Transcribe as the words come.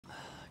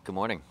Good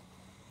morning.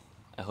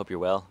 I hope you're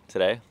well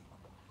today.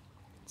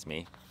 It's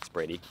me, it's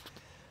Brady.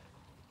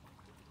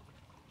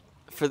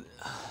 How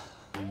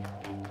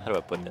do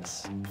I put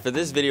this? For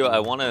this video, I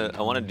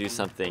wanna do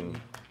something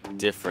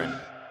different.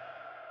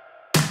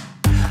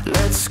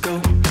 Let's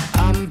go.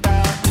 I'm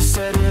about to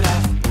set it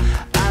off.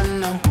 I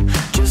know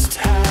just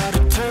how to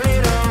turn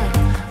it on.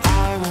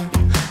 I won't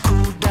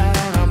cool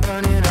down. I'm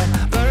burning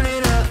up,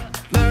 burning up,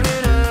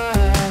 burning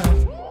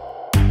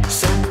up.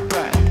 So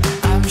bright,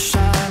 I'm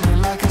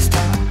shining like a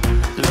star.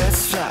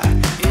 Let's fly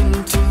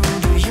into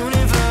the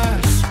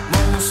universe.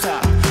 Won't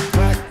stop.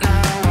 Right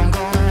now I'm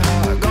going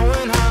hard,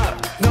 going hard,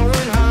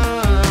 going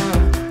hard.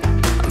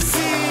 I'm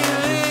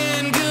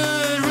feeling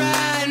good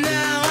right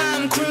now.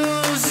 I'm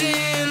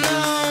cruising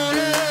on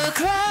a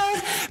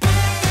cloud.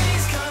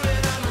 Baby's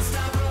coming, I'm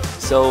unstoppable.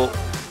 So,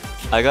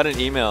 I got an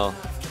email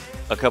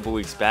a couple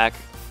weeks back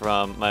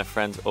from my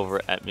friends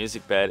over at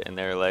Music Bed, and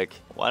they're like,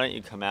 why don't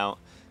you come out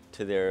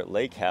to their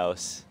lake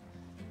house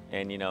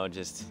and,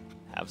 just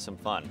have some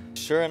fun.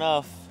 Sure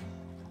enough,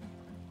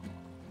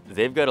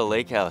 they've got a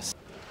lake house.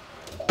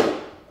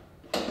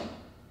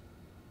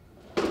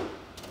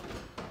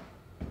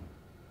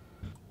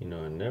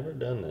 I've never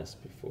done this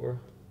before.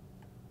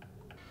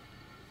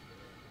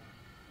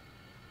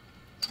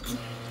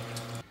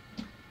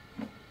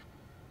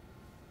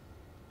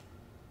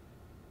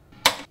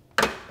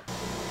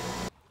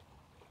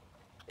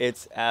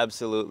 It's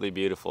absolutely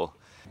beautiful.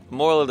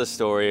 Moral of the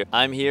story,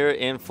 I'm here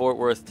in Fort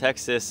Worth,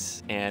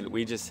 Texas, and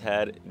we just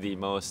had the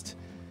most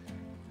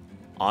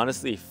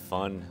honestly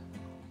fun,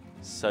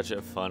 such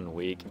a fun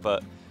week.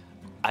 But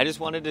I just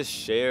wanted to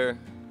share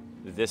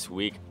this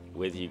week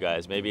with you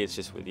guys. Maybe it's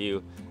just with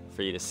you,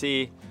 for you to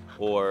see,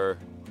 or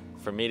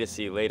for me to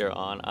see later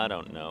on, I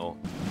don't know.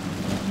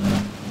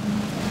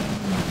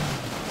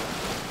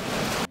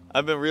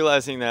 I've been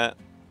realizing that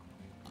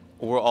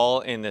we're all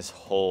in this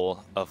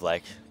hole of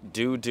like,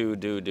 do.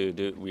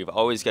 We've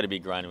always got to be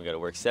grinding. We got to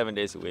work 7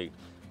 days a week,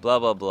 blah,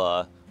 blah,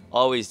 blah.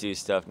 Always do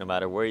stuff no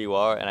matter where you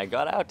are. And I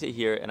got out to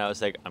here and I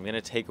was like, I'm going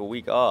to take a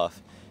week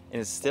off.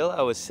 And still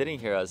I was sitting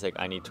here, I was like,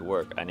 I need to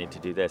work. I need to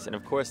do this. And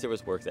of course there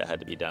was work that had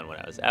to be done when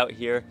I was out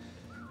here.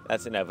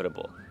 That's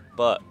inevitable.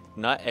 But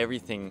not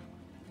everything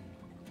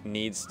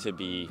needs to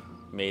be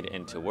made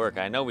into work.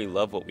 I know we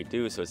love what we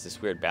do, so it's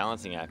this weird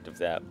balancing act of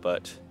that.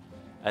 But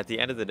at the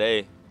end of the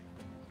day,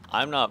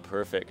 I'm not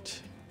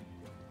perfect.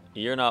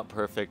 You're not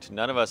perfect.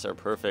 None of us are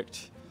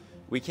perfect.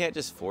 We can't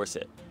just force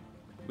it.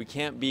 We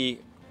can't be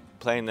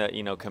playing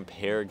the,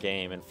 compare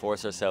game and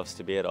force ourselves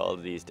to be at all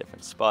of these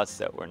different spots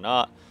that we're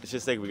not. It's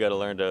just like we got to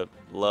learn to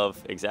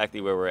love exactly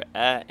where we're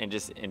at and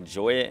just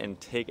enjoy it and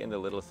take in the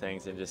little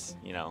things and just,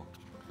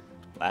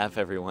 laugh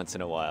every once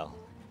in a while.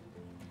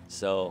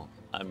 So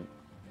I'm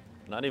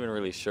not even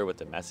really sure what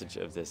the message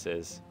of this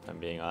is, if I'm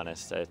being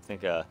honest. I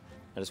think I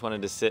just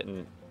wanted to sit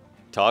and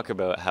talk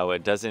about how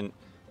it doesn't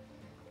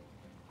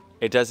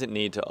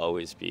need to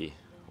always be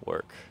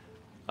work.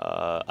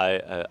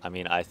 I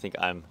mean, I think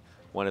I'm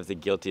one of the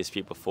guiltiest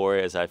people for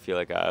it, as I feel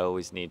like I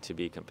always need to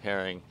be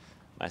comparing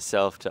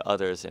myself to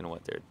others and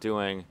what they're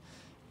doing,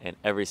 and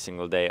every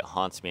single day it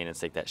haunts me, and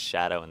it's like that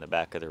shadow in the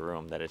back of the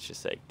room that it's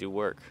just like, do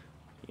work.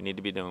 You need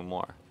to be doing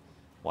more.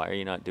 Why are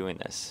you not doing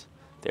this?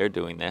 They're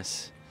doing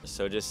this.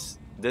 So just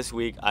this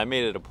week I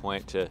made it a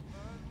point to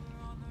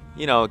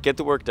get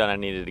the work done I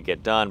needed to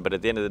get done, but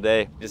at the end of the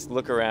day, just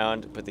look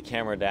around, put the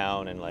camera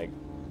down, and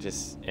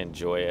just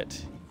enjoy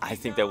it. I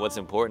think that what's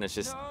important is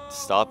just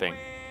stopping,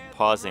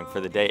 pausing for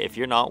the day. If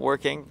you're not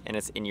working and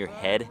it's in your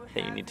head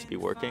that you need to be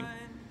working,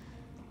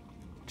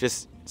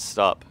 just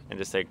stop and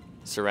just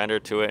surrender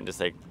to it and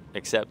just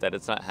accept that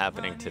it's not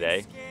happening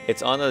today.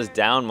 It's on those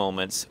down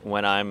moments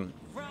when I'm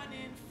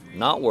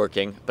not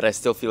working, but I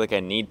still feel like I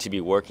need to be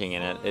working,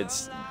 and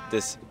it's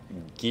this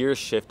gear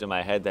shift in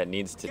my head that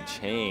needs to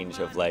change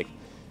of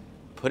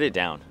put it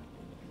down.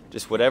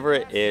 Just whatever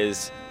it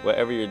is,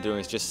 whatever you're doing,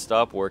 is just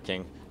stop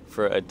working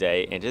for a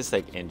day and just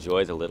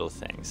enjoy the little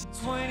things.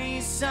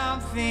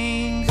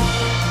 20-something.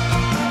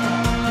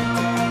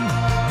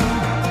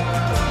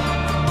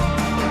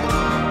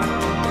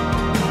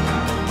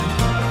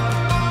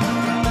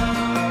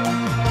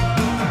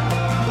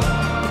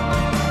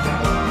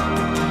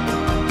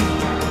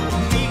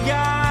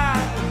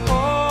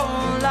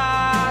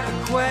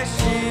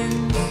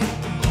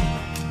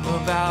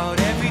 About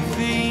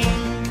everything.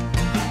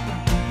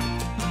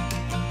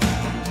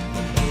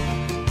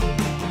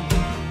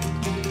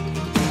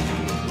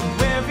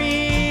 Where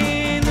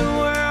in the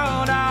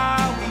world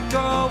are we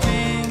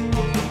going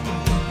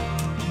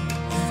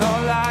with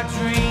all our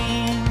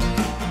dreams?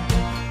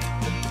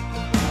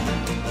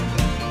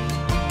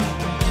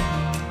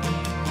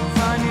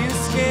 Running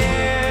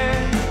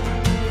scared,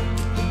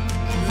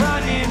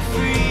 running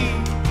free,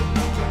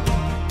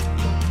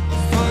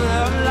 full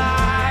of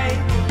life.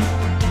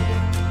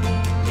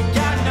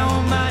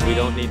 We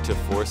don't need to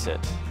force it.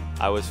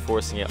 I was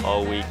forcing it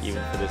all week,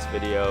 even for this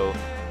video.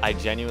 I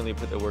genuinely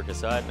put the work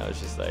aside and I was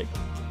just like,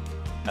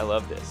 I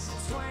love this.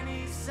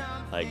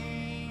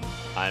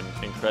 I'm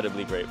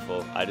incredibly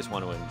grateful. I just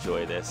want to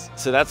enjoy this.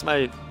 So that's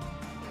my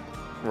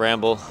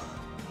ramble.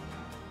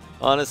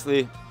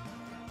 Honestly,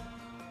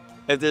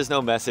 if there's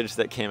no message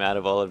that came out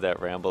of all of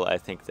that ramble, I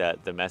think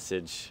that the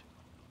message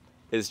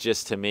is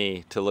just to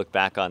me to look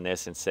back on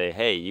this and say,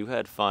 hey, you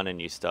had fun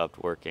and you stopped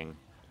working.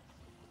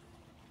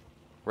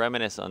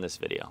 Reminisce on this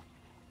video.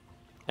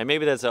 And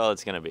maybe that's all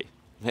it's going to be.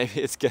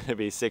 Maybe it's going to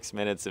be 6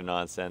 minutes of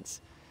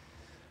nonsense.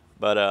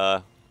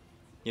 But,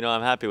 you know,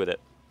 I'm happy with it.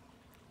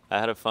 I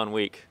had a fun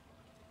week.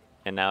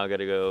 And now I got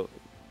to go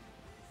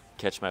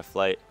catch my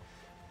flight.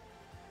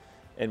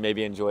 And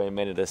maybe enjoy a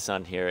minute of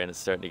sun here. And it's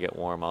starting to get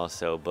warm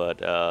also.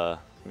 But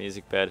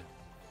Music Bed,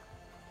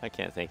 I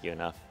can't thank you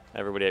enough.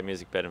 Everybody at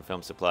Music Bed and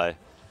Film Supply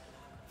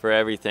for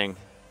everything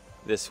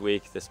this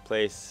week, this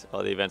place,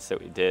 all the events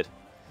that we did.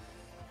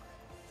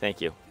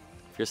 Thank you.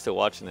 If you're still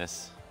watching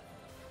this,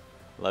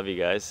 love you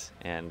guys.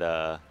 And,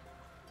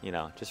 you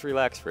know, just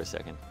relax for a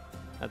second.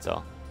 That's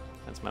all.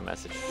 That's my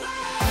message.